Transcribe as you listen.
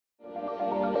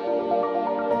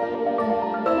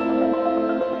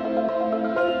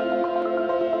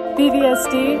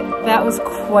BVSD, that was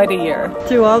quite a year.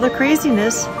 Through all the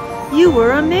craziness, you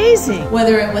were amazing.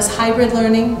 Whether it was hybrid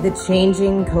learning, the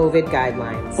changing COVID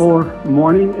guidelines, or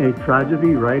mourning a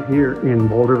tragedy right here in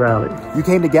Boulder Valley. You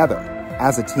came together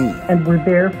as a team. And we're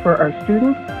there for our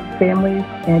students, families,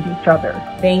 and each other.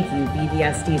 Thank you,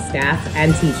 BVSD staff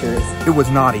and teachers. It was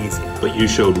not easy. But you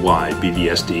showed why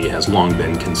BVSD has long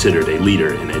been considered a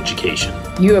leader in education.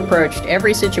 You approached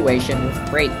every situation with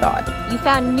great thought. You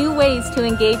found new ways to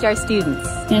engage our students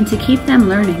and to keep them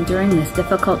learning during this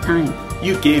difficult time.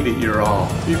 You gave it your all.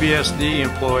 BVSD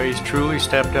employees truly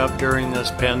stepped up during this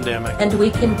pandemic. And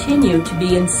we continue to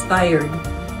be inspired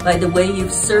by the way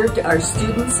you've served our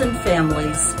students and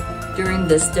families during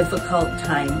this difficult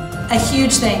time. A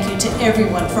huge thank you to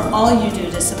everyone for all you do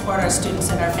to support our students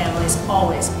and our families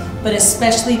always, but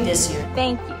especially this year.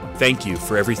 Thank you. Thank you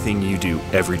for everything you do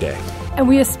every day. And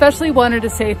we especially wanted to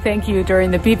say thank you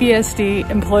during the BVSD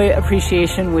Employee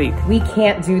Appreciation Week. We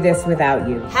can't do this without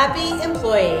you. Happy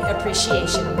Employee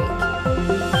Appreciation Week.